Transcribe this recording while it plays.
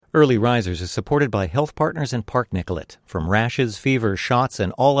Early Risers is supported by Health Partners and Park Nicollet. From rashes, fever, shots,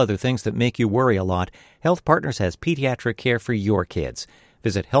 and all other things that make you worry a lot, Health Partners has pediatric care for your kids.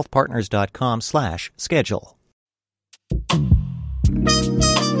 Visit healthpartners.com/schedule.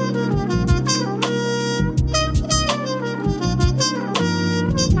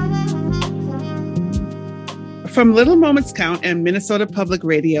 From Little Moments Count and Minnesota Public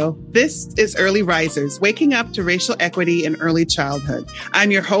Radio, this is Early Risers, waking up to racial equity in early childhood.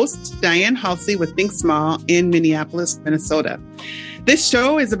 I'm your host, Diane Halsey with Think Small in Minneapolis, Minnesota. This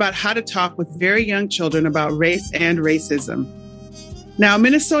show is about how to talk with very young children about race and racism. Now,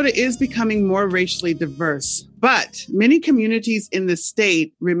 Minnesota is becoming more racially diverse, but many communities in the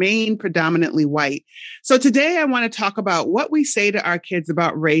state remain predominantly white. So today I want to talk about what we say to our kids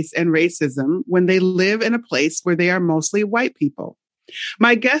about race and racism when they live in a place where they are mostly white people.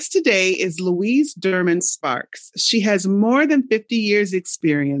 My guest today is Louise Derman Sparks. She has more than 50 years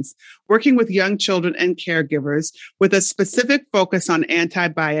experience working with young children and caregivers with a specific focus on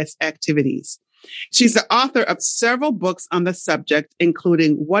anti-bias activities. She's the author of several books on the subject,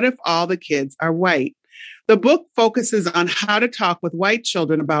 including What If All the Kids Are White? The book focuses on how to talk with white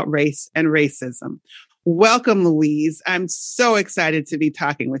children about race and racism. Welcome, Louise. I'm so excited to be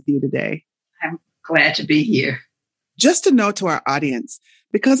talking with you today. I'm glad to be here. Just a note to our audience,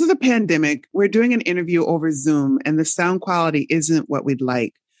 because of the pandemic, we're doing an interview over Zoom and the sound quality isn't what we'd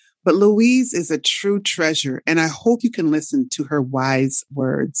like. But Louise is a true treasure, and I hope you can listen to her wise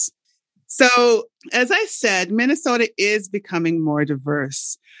words. So, as I said, Minnesota is becoming more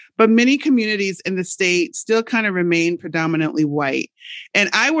diverse, but many communities in the state still kind of remain predominantly white. And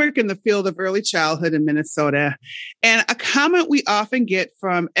I work in the field of early childhood in Minnesota. And a comment we often get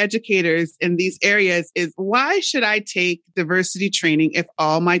from educators in these areas is, why should I take diversity training if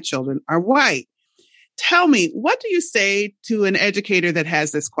all my children are white? Tell me, what do you say to an educator that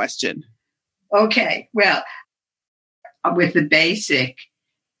has this question? Okay, well, with the basic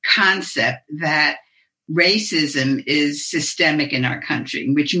concept that racism is systemic in our country,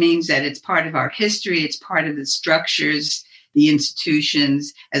 which means that it's part of our history, it's part of the structures, the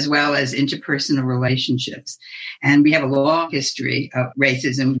institutions, as well as interpersonal relationships. And we have a long history of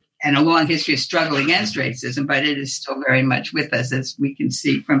racism and a long history of struggle against racism, but it is still very much with us, as we can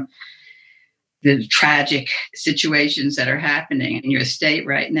see from the tragic situations that are happening in your state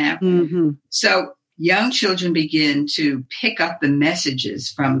right now. Mm-hmm. So young children begin to pick up the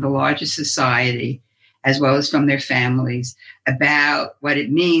messages from the larger society, as well as from their families, about what it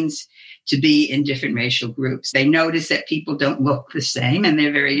means to be in different racial groups. They notice that people don't look the same, and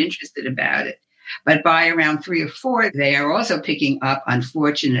they're very interested about it. But by around 3 or 4, they are also picking up,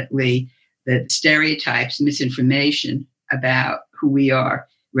 unfortunately, the stereotypes, misinformation about who we are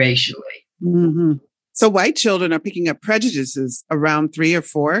racially. Mm-hmm. So white children are picking up prejudices around 3 or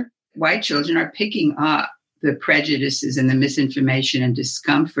 4? White children are picking up the prejudices and the misinformation and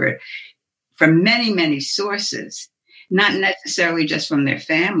discomfort from many, many sources, not necessarily just from their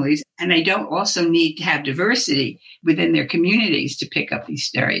families. And they don't also need to have diversity within their communities to pick up these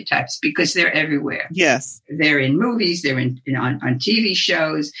stereotypes, because they're everywhere. Yes. They're in movies, they're on TV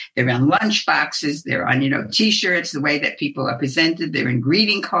shows, they're on lunch boxes, they're on, T-shirts, the way that people are presented, they're in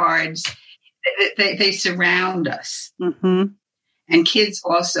greeting cards. They surround us. Mm-hmm. And kids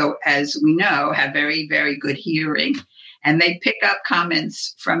also, as we know, have very, very good hearing. And they pick up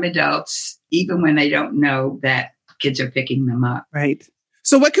comments from adults, even when they don't know that kids are picking them up. Right.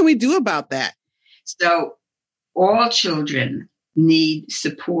 So what can we do about that? So all children need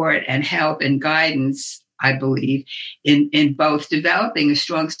support and help and guidance, I believe, in both developing a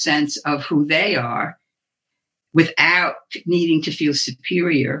strong sense of who they are without needing to feel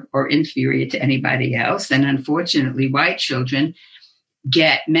superior or inferior to anybody else. And unfortunately, white children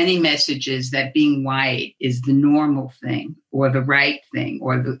get many messages that being white is the normal thing or the right thing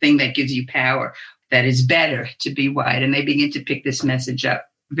or the thing that gives you power, that is better to be white. And they begin to pick this message up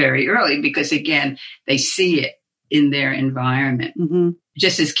very early because, again, they see it in their environment. Mm-hmm.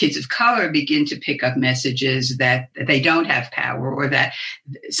 Just as kids of color begin to pick up messages that they don't have power or that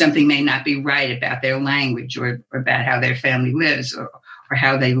something may not be right about their language or about how their family lives or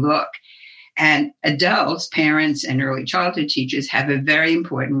how they look. And adults, parents, and early childhood teachers have a very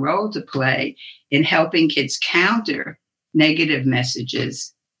important role to play in helping kids counter negative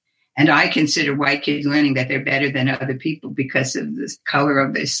messages. And I consider white kids learning that they're better than other people because of the color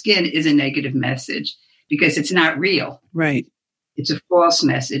of their skin is a negative message, because it's not real. Right. It's a false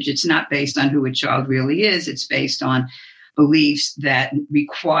message. It's not based on who a child really is. It's based on beliefs that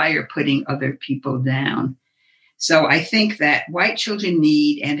require putting other people down. So I think that white children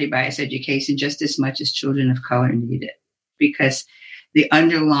need anti-bias education just as much as children of color need it, because the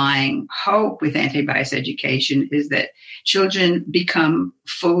underlying hope with anti-bias education is that children become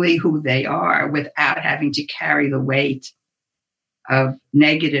fully who they are without having to carry the weight of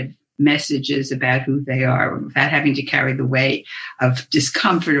negative messages about who they are, without having to carry the weight of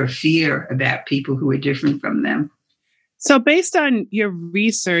discomfort or fear about people who are different from them. So based on your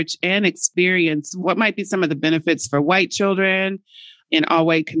research and experience, what might be some of the benefits for white children in all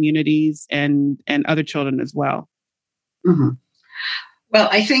white communities and other children as well? Mm-hmm. Well,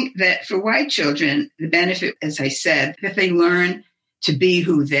 I think that for white children, the benefit, as I said, that they learn to be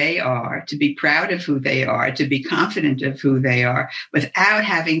who they are, to be proud of who they are, to be confident of who they are, without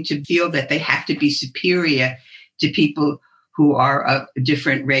having to feel that they have to be superior to people who are of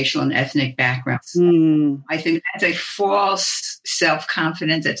different racial and ethnic backgrounds. I think that's a false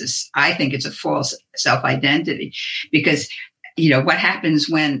self-confidence. I think it's a false self-identity because, what happens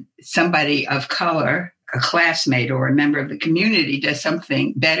when somebody of color, a classmate or a member of the community does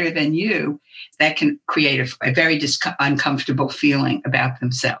something better than you, that can create a very uncomfortable feeling about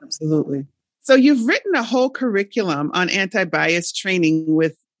themselves. Absolutely. So you've written a whole curriculum on anti-bias training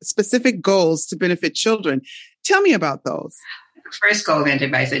with specific goals to benefit children. Tell me about those. The first goal of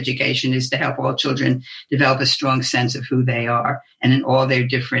anti-bias education is to help all children develop a strong sense of who they are and in all their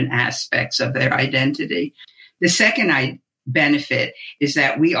different aspects of their identity. The second benefit is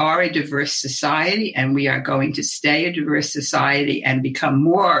that we are a diverse society and we are going to stay a diverse society and become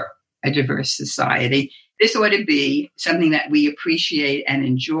more a diverse society. This ought to be something that we appreciate and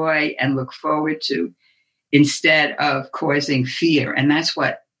enjoy and look forward to instead of causing fear. And that's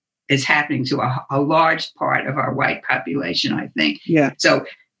what is happening to a large part of our white population, I think. Yeah. So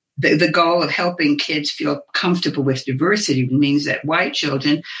the goal of helping kids feel comfortable with diversity means that white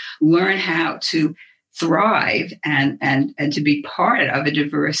children learn how to thrive and to be part of a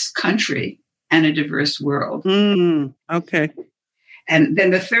diverse country and a diverse world. Okay. And then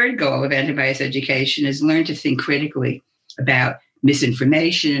the third goal of anti-bias education is learn to think critically about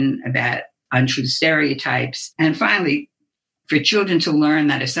misinformation, about untrue stereotypes. And finally, for children to learn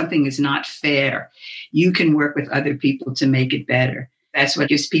that if something is not fair, you can work with other people to make it better. That's what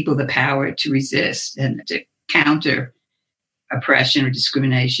gives people the power to resist and to counter oppression or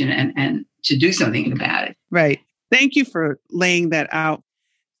discrimination and to do something about it. Right. Thank you for laying that out.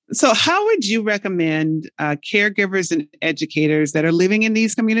 So how would you recommend caregivers and educators that are living in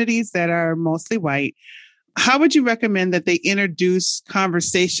these communities that are mostly white, how would you recommend that they introduce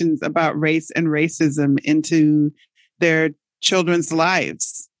conversations about race and racism into their children's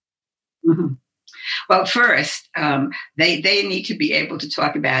lives? Mm-hmm. Well, first, they need to be able to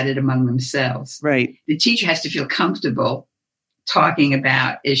talk about it among themselves. Right. The teacher has to feel comfortable talking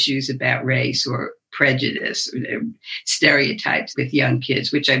about issues about race or prejudice or stereotypes with young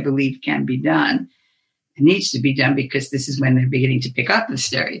kids, which I believe can be done. It needs to be done because this is when they're beginning to pick up the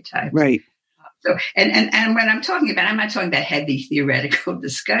stereotypes. Right. So, and when I'm talking about, I'm not talking about heavy theoretical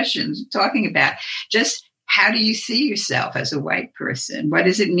discussions. I'm talking about just how do you see yourself as a white person? What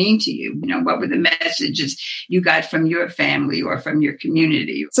does it mean to you? What were the messages you got from your family or from your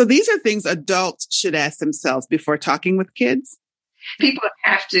community? So these are things adults should ask themselves before talking with kids? People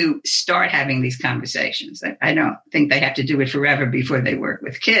have to start having these conversations. I don't think they have to do it forever before they work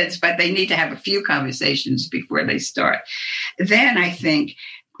with kids, but they need to have a few conversations before they start. Then I think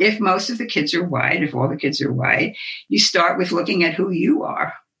if most of the kids are white, if all the kids are white, you start with looking at who you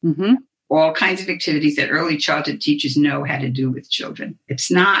are. Mm-hmm. All kinds of activities that early childhood teachers know how to do with children.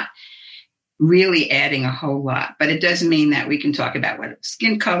 It's not really adding a whole lot, but it does mean that we can talk about what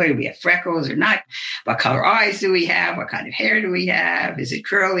skin color, do we have freckles or not? What color eyes do we have? What kind of hair do we have? Is it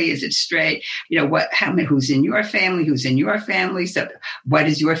curly? Is it straight? Who's in your family? Who's in your family? So what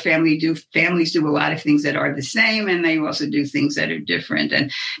does your family do? Families do a lot of things that are the same, and they also do things that are different.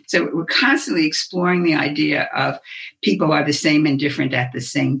 And so we're constantly exploring the idea of people are the same and different at the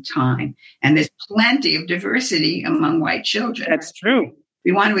same time. And there's plenty of diversity among white children. That's true.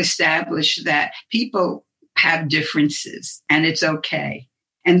 We want to establish that people have differences and it's okay.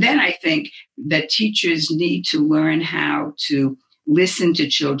 And then I think that teachers need to learn how to listen to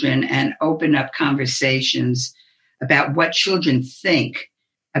children and open up conversations about what children think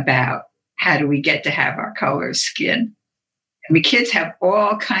about how do we get to have our color of skin. Kids have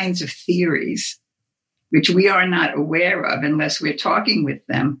all kinds of theories, which we are not aware of unless we're talking with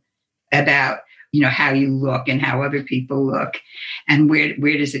them about how you look and how other people look and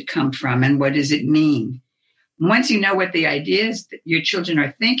where does it come from and what does it mean? Once you know what the ideas that your children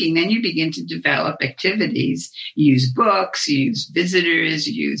are thinking, then you begin to develop activities. You use books, you use visitors,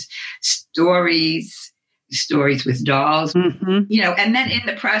 you use stories with dolls, mm-hmm. And then in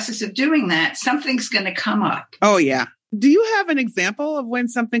the process of doing that, something's going to come up. Oh, yeah. Do you have an example of when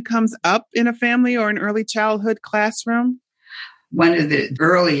something comes up in a family or an early childhood classroom? One of the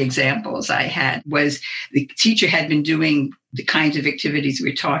early examples I had was the teacher had been doing the kinds of activities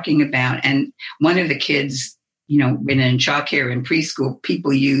we're talking about. And one of the kids, when in childcare and preschool,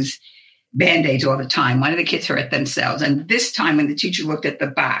 people use Band-Aids all the time. One of the kids hurt themselves. And this time when the teacher looked at the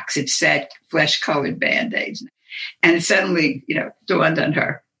box, it said flesh-colored Band-Aids. And it suddenly, dawned on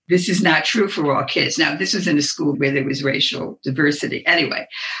her, this is not true for all kids. Now, this was in a school where there was racial diversity. Anyway,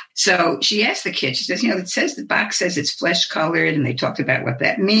 so she asked the kid, she says, it says the box says it's flesh-colored, and they talked about what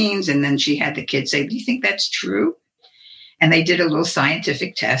that means. And then she had the kid say, do you think that's true? And they did a little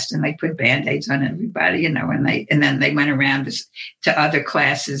scientific test, and they put Band-Aids on everybody, and then they went around to other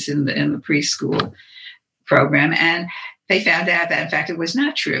classes in the preschool program, and they found out that in fact it was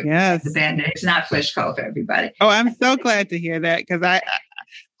not true. Yes, the Band-Aid is not flesh color for everybody. Oh, I'm so glad to hear that, because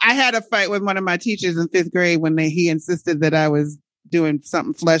I had a fight with one of my teachers in 5th grade when he insisted that I was doing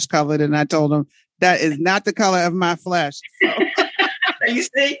something flesh colored, and I told him that is not the color of my flesh. So. You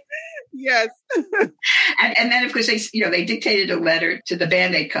see. Yes. and then, of course, they dictated a letter to the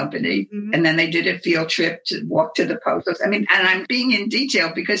Band-Aid company, and then they did a field trip to walk to the post office. And I'm being in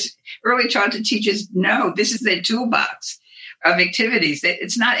detail because early childhood teachers know this is their toolbox of activities.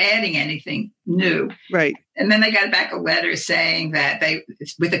 It's not adding anything new. Right. And then they got back a letter saying that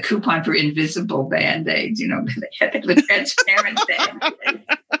with a coupon for invisible Band-Aids, they had the transparent Band-Aids.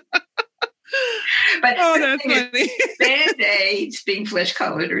 But that's funny. Band-Aids, being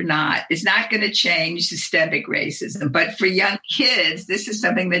flesh-colored or not, is not going to change systemic racism. But for young kids, this is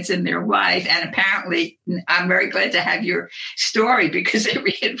something that's in their life. And apparently, I'm very glad to have your story because it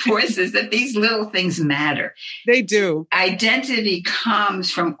reinforces that these little things matter. They do. Identity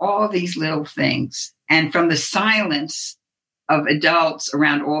comes from all these little things and from the silence of adults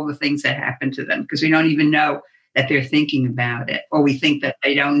around all the things that happen to them, because we don't even know that they're thinking about it, or we think that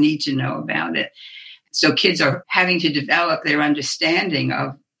they don't need to know about it. So kids are having to develop their understanding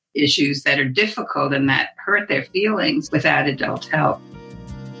of issues that are difficult and that hurt their feelings without adult help.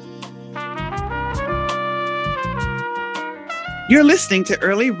 You're listening to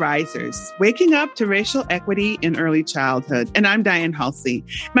Early Risers, Waking Up to Racial Equity in Early Childhood. And I'm Diane Halsey.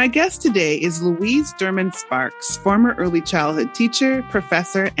 My guest today is Louise Derman Sparks, former early childhood teacher,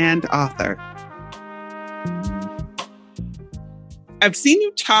 professor, and author. I've seen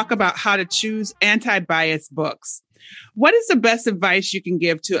you talk about how to choose anti-bias books. What is the best advice you can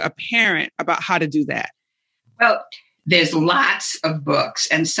give to a parent about how to do that? Well, there's lots of books,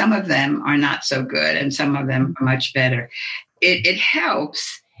 and some of them are not so good, and some of them are much better. It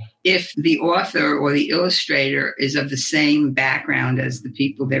helps if the author or the illustrator is of the same background as the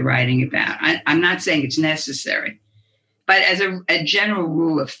people they're writing about. I'm not saying it's necessary, but as a general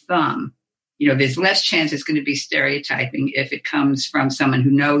rule of thumb, there's less chance it's going to be stereotyping if it comes from someone who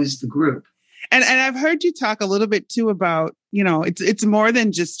knows the group. And I've heard you talk a little bit too about, it's more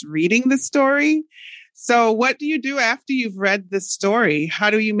than just reading the story. So what do you do after you've read the story? How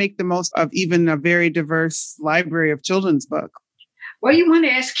do you make the most of even a very diverse library of children's books? Well, you want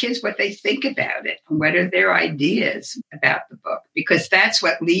to ask kids what they think about it. What are their ideas about the book? Because that's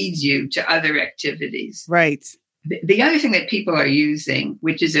what leads you to other activities. Right. The other thing that people are using,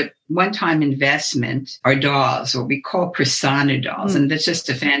 which is a one-time investment, are dolls, what we call persona dolls. And that's just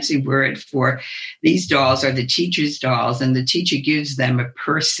a fancy word for these dolls are the teacher's dolls, and the teacher gives them a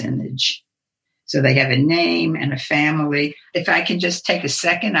personage. So they have a name and a family. If I can just take a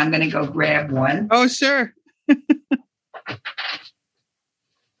second, I'm going to go grab one. Oh, sure.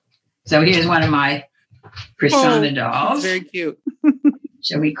 So here's one of my persona dolls. Very cute.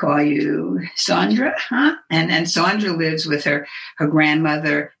 Shall we call you Sandra? Huh? And then Sandra lives with her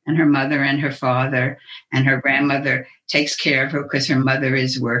grandmother and her mother and her father. And her grandmother takes care of her because her mother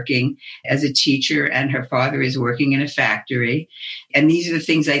is working as a teacher and her father is working in a factory. And these are the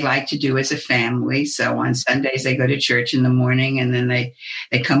things they like to do as a family. So on Sundays, they go to church in the morning, and then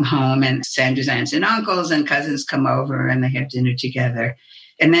they come home, and Sandra's aunts and uncles and cousins come over and they have dinner together.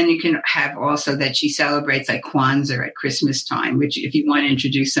 And then you can have also that she celebrates like Kwanzaa at Christmas time, which if you want to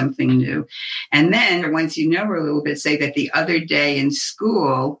introduce something new. And then once you know her a little bit, say that the other day in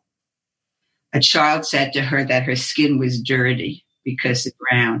school, a child said to her that her skin was dirty because it's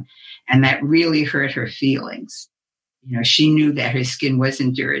brown. And that really hurt her feelings. She knew that her skin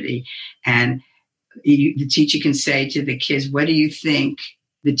wasn't dirty. And the teacher can say to the kids, what do you think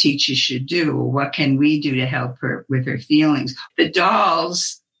the teacher should do? Or what can we do to help her with her feelings? The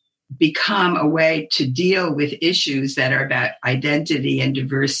dolls become a way to deal with issues that are about identity and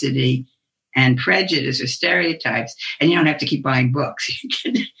diversity and prejudice or stereotypes, and you don't have to keep buying books.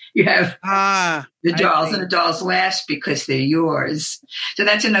 You have the dolls, and the dolls last because they're yours. So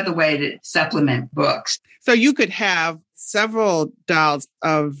that's another way to supplement books. So you could have several dolls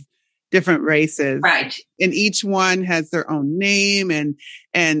of different races. Right. And each one has their own name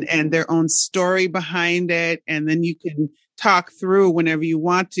and their own story behind it. And then you can talk through whenever you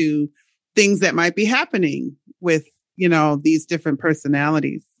want to things that might be happening with, these different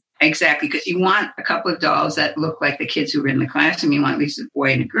personalities. Exactly. Because you want a couple of dolls that look like the kids who were in the classroom. You want at least a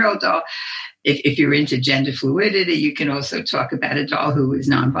boy and a girl doll. If you're into gender fluidity, you can also talk about a doll who is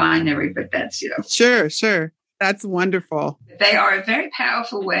non-binary, but that's, Sure. That's wonderful. They are a very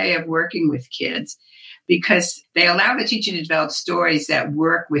powerful way of working with kids because they allow the teacher to develop stories that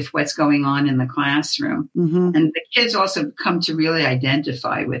work with what's going on in the classroom. Mm-hmm. And the kids also come to really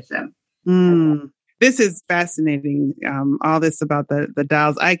identify with them. This is fascinating. All this about the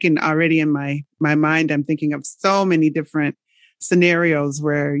dolls. I can already in my mind, I'm thinking of so many different scenarios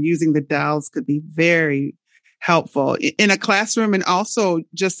where using the dolls could be very helpful in a classroom and also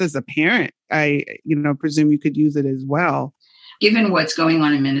just as a parent. I, presume you could use it as well. Given what's going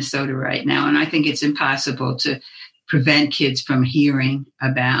on in Minnesota right now, and I think it's impossible to prevent kids from hearing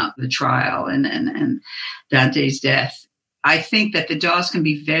about the trial and Dante's death, I think that the dolls can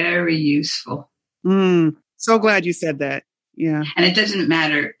be very useful. So glad you said that. Yeah. And it doesn't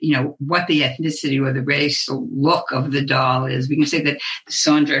matter, what the ethnicity or the racial look of the doll is. We can say that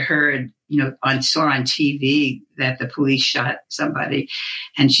Sandra heard, saw on TV that the police shot somebody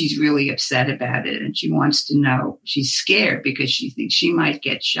and she's really upset about it. And she wants to know, she's scared because she thinks she might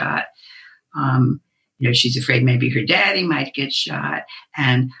get shot. She's afraid maybe her daddy might get shot.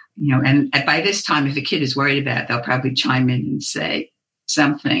 And by this time, if a kid is worried about it, they'll probably chime in and say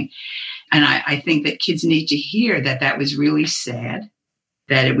something. And I think that kids need to hear that was really sad,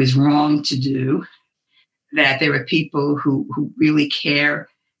 that it was wrong to do, that there are people who really care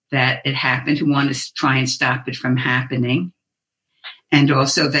that it happened, who want to try and stop it from happening. And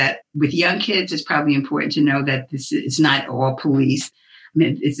also that with young kids, it's probably important to know that this is not all police. I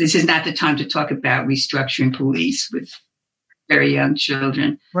mean, this is not the time to talk about restructuring police with very young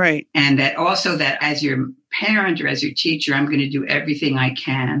children. Right. And that also that as your parent or as your teacher, I'm going to do everything I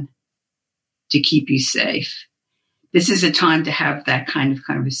can to keep you safe. This is a time to have that kind of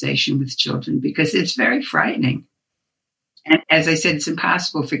conversation with children because it's very frightening. And as I said, it's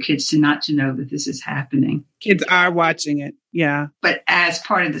impossible for kids to not to know that this is happening. Kids are watching it. Yeah. But as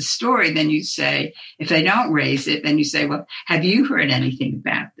part of the story, then you say, if they don't raise it, then you say, well, have you heard anything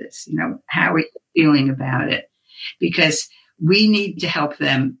about this? How are you feeling about it? Because we need to help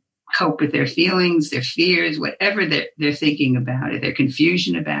them cope with their feelings, their fears, whatever they're thinking about it, their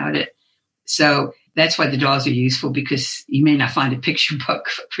confusion about it. So that's why the dolls are useful because you may not find a picture book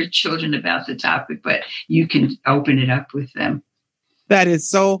for children about the topic, but you can open it up with them. That is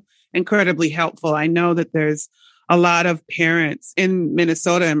so incredibly helpful. I know that there's a lot of parents in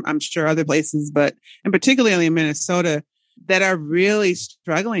Minnesota, and I'm sure other places, and particularly in Minnesota, that are really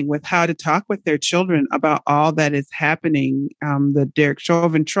struggling with how to talk with their children about all that is happening. The Derek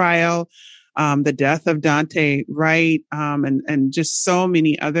Chauvin trial, the death of Daunte Wright, and just so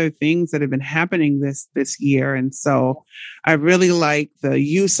many other things that have been happening this year. And so I really like the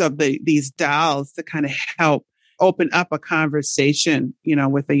use of these dolls to kind of help open up a conversation,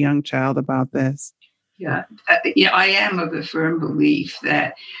 with a young child about this. Yeah. I am of the firm belief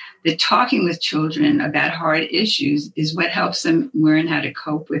that talking with children about hard issues is what helps them learn how to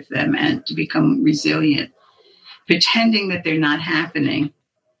cope with them and to become resilient. Pretending that they're not happening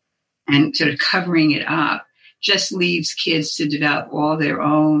and sort of covering it up just leaves kids to develop all their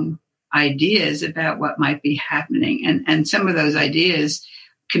own ideas about what might be happening. And some of those ideas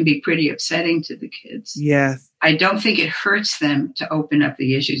can be pretty upsetting to the kids. Yes. I don't think it hurts them to open up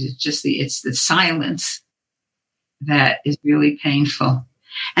the issues. It's just it's the silence that is really painful.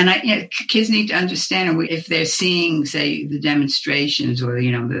 And kids need to understand if they're seeing, say, the demonstrations or,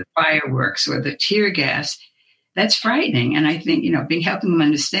 the fireworks or the tear gas, that's frightening. And I think, helping them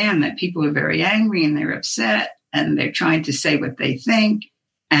understand that people are very angry and they're upset and they're trying to say what they think.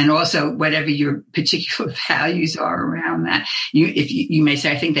 And also whatever your particular values are around that. You may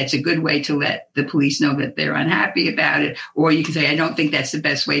say, I think that's a good way to let the police know that they're unhappy about it. Or you can say, I don't think that's the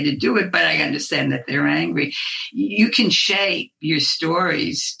best way to do it, but I understand that they're angry. You can shape your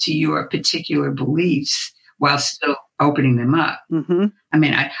stories to your particular beliefs while still opening them up. Mm-hmm. I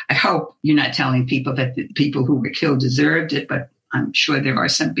mean, I hope you're not telling people that the people who were killed deserved it, but I'm sure there are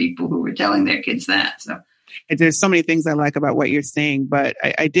some people who were telling their kids that. So. There's so many things I like about what you're saying, but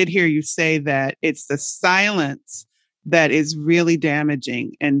I did hear you say that it's the silence that is really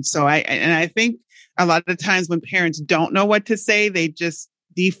damaging. And so I think a lot of times when parents don't know what to say, they just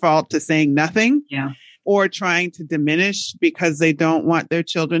default to saying nothing. Yeah. Or trying to diminish because they don't want their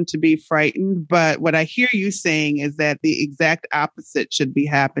children to be frightened. But what I hear you saying is that the exact opposite should be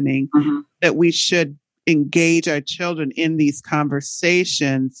happening, that we should engage our children in these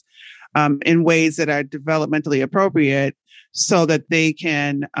conversations in ways that are developmentally appropriate so that they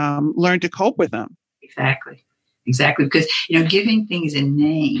can learn to cope with them. Exactly. Because, giving things a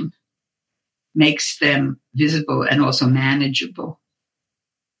name makes them visible and also manageable.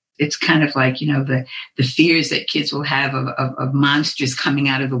 It's kind of like, the fears that kids will have of monsters coming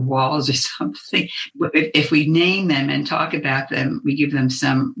out of the walls or something. If we name them and talk about them, we give them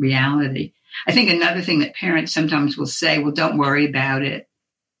some reality. I think another thing that parents sometimes will say, well, don't worry about it,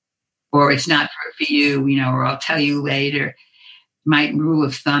 or it's not for you, or I'll tell you later. My rule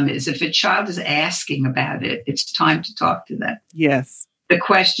of thumb is if a child is asking about it, it's time to talk to them. Yes. The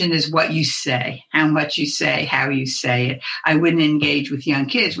question is what you say, how much you say, how you say it. I wouldn't engage with young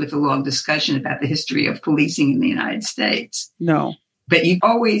kids with a long discussion about the history of policing in the United States. No. But you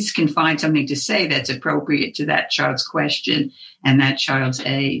always can find something to say that's appropriate to that child's question and that child's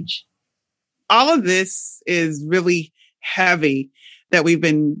age. All of this is really heavy that we've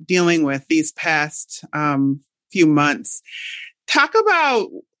been dealing with these past few months. Talk about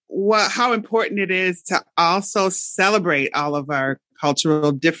how important it is to also celebrate all of our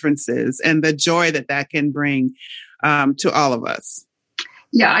cultural differences and the joy that can bring to all of us.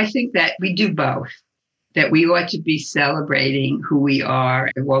 Yeah, I think that we do both, that we ought to be celebrating who we are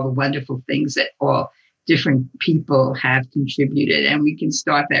and all the wonderful things that all different people have contributed. And we can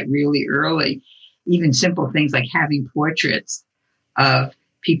start that really early, even simple things like having portraits of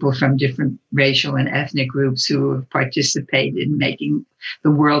people from different racial and ethnic groups who have participated in making the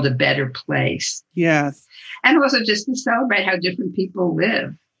world a better place. Yes. And also just to celebrate how different people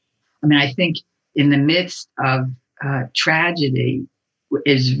live. I mean, I think in the midst of tragedy,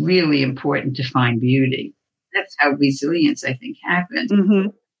 it's really important to find beauty. That's how resilience, I think, happens. Mm-hmm.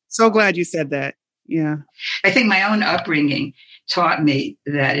 So glad you said that. Yeah. I think my own upbringing taught me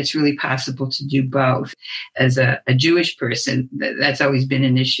that it's really possible to do both. As a Jewish person, that's always been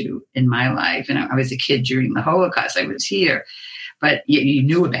an issue in my life. And I was a kid during the Holocaust. I was here, but you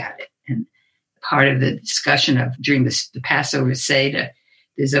knew about it. And part of the discussion during the Passover Seder,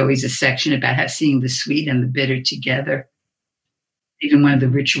 there's always a section about seeing the sweet and the bitter together. Even one of the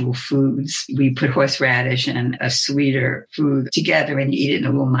ritual foods, we put horseradish and a sweeter food together and you eat it in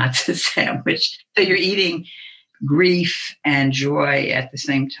a little matzah sandwich. So you're eating grief and joy at the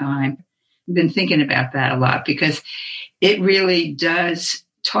same time. I've been thinking about that a lot because it really does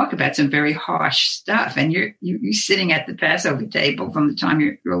talk about some very harsh stuff. And you're sitting at the Passover table from the time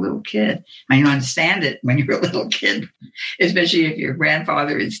you're a little kid. I mean, you understand it when you're a little kid, especially if your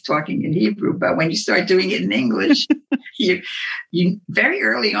grandfather is talking in Hebrew. But when you start doing it in English, you very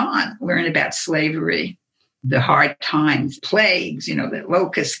early on learn about slavery, the hard times, plagues, the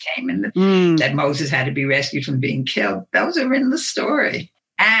locusts came and that Moses had to be rescued from being killed. Those are in the story.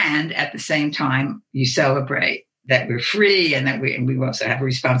 And at the same time, you celebrate that we're free and that we also have a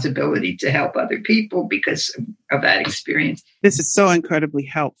responsibility to help other people because of that experience. This is so incredibly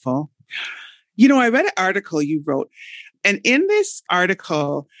helpful. I read an article you wrote, and in this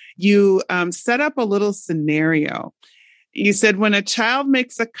article, you set up a little scenario. You said, when a child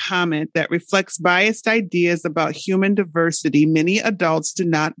makes a comment that reflects biased ideas about human diversity, many adults do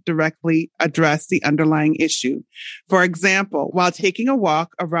not directly address the underlying issue. For example, while taking a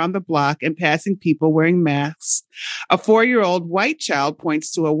walk around the block and passing people wearing masks, a 4-year-old white child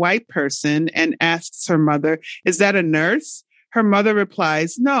points to a white person and asks her mother, "Is that a nurse?" Her mother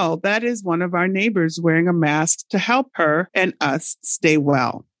replies, "No, that is one of our neighbors wearing a mask to help her and us stay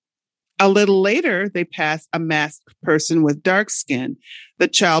well." A little later, they pass a masked person with dark skin. The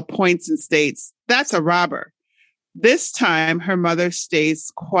child points and states, "That's a robber." This time, her mother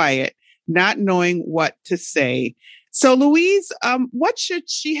stays quiet, not knowing what to say. So, Louise, what should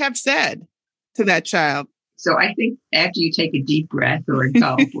she have said to that child? So I think after you take a deep breath or a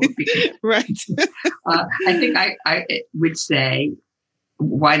gulp, right. I think I would say,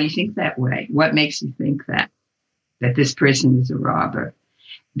 why do you think that way? What makes you think that this person is a robber?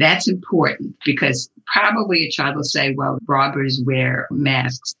 That's important because probably a child will say, well, robbers wear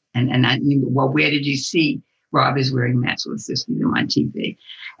masks. And I mean, well, where did you see robbers wearing masks? Well, it's just them on TV.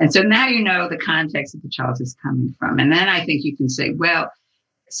 And so now you know the context that the child is coming from. And then I think you can say, well,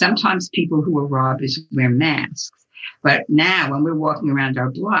 sometimes people who are robbers wear masks. But now when we're walking around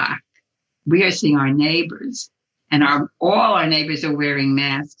our block, we are seeing our neighbors and all our neighbors are wearing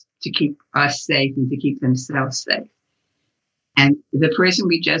masks to keep us safe and to keep themselves safe. And the person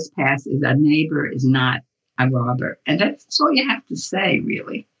we just passed is a neighbor, is not a robber. And that's all you have to say,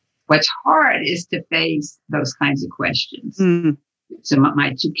 really. What's hard is to face those kinds of questions. Mm. So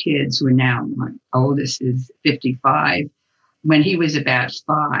my two kids, who are now, my oldest is 55. When he was about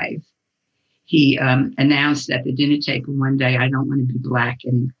 5, he announced at the dinner table one day, I don't want to be Black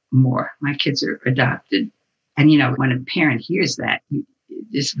anymore. My kids are adopted. And, when a parent hears that,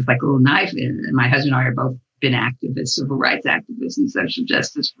 this was like a little knife. And my husband and I are both been activists, civil rights activists and social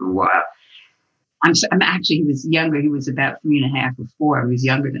justice for a while. I'm actually, he was younger. He was about 3.5 or 4. He was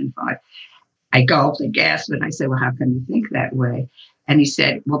younger than 5. I gulped, I gasped, and I said, well, how come you think that way? And he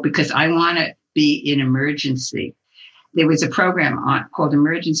said, well, because I want to be in emergency. There was a program called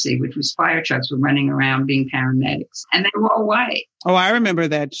Emergency, which was fire trucks were running around being paramedics, and they were all white. Oh, I remember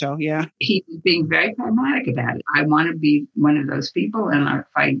that show. Yeah. He was being very pragmatic about it. I want to be one of those people, and if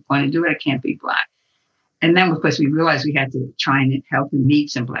I want to do it, I can't be Black. And then, of course, we realized we had to try and help him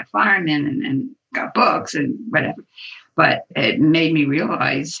meet some Black firemen and got books and whatever. But it made me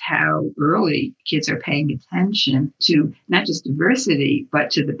realize how early kids are paying attention to not just diversity, but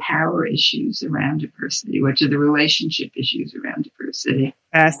to the power issues around diversity, or to the relationship issues around diversity.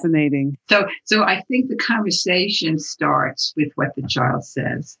 Fascinating. So I think the conversation starts with what the child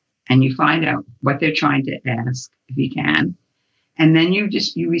says, and you find out what they're trying to ask, if you can. And then you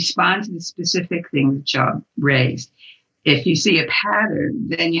respond to the specific thing the child raised. If you see a pattern,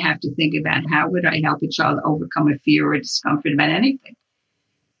 then you have to think about how would I help a child overcome a fear or discomfort about anything?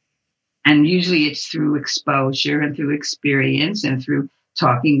 And usually it's through exposure and through experience and through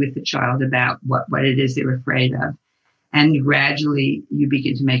talking with the child about what it is they're afraid of. And gradually you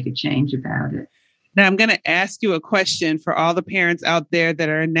begin to make a change about it. Now, I'm going to ask you a question for all the parents out there that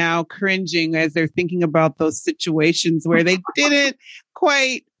are now cringing as they're thinking about those situations where they didn't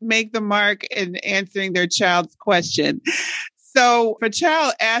quite make the mark in answering their child's question. So if a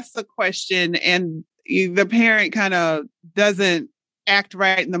child asks a question and the parent kind of doesn't act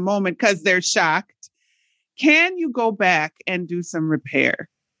right in the moment because they're shocked, can you go back and do some repair?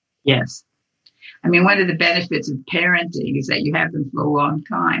 Yes. I mean, one of the benefits of parenting is that you have them for a long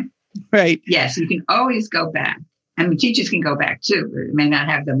time. Right. Yes, you can always go back. I mean, teachers can go back too. They may not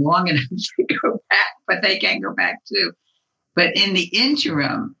have them long enough to go back, but they can go back too. But in the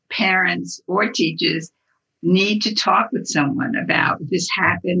interim, parents or teachers need to talk with someone about this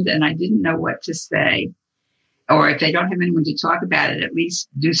happened and I didn't know what to say. Or if they don't have anyone to talk about it, at least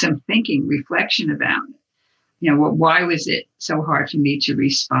do some thinking, reflection about it. Why was it so hard for me to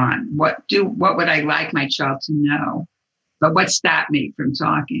respond? What would I like my child to know? But what stopped me from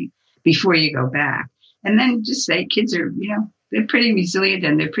talking before you go back? And then just say, kids are, they're pretty resilient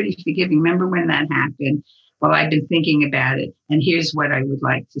and they're pretty forgiving. Remember when that happened? Well, I've been thinking about it, and here's what I would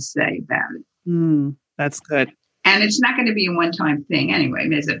like to say about it. That's good. And it's not going to be a one-time thing anyway. I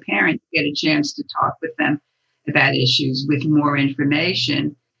mean, as a parent, you get a chance to talk with them about issues with more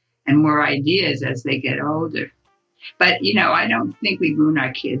information and more ideas as they get older. But, I don't think we ruin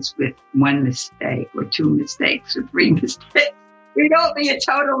our kids with one mistake or 2 mistakes or 3 mistakes. We don't be a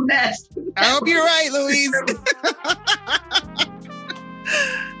total mess. I hope you're right, Louise.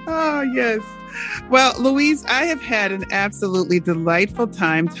 Oh, yes. Well, Louise, I have had an absolutely delightful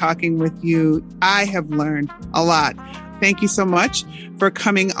time talking with you. I have learned a lot. Thank you so much for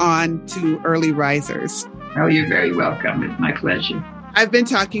coming on to Early Risers. Oh, you're very welcome. It's my pleasure. I've been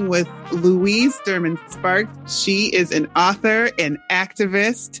talking with Louise Derman-Sparks. She is an author and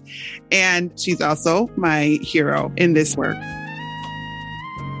activist, and she's also my hero in this work.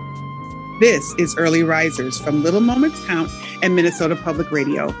 This is Early Risers from Little Moments Count and Minnesota Public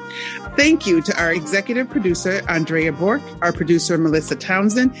Radio. Thank you to our executive producer, Andrea Bork, our producer, Melissa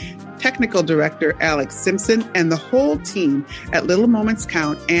Townsend, technical director, Alex Simpson, and the whole team at Little Moments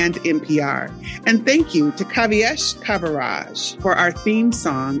Count and NPR. And thank you to Kaviesh Kavaraj for our theme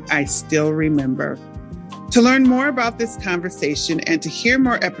song, I Still Remember. To learn more about this conversation and to hear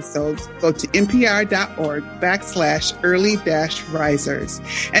more episodes, go to npr.org/early-risers.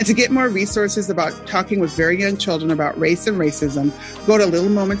 And to get more resources about talking with very young children about race and racism, go to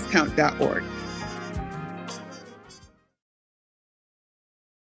littlemomentscount.org.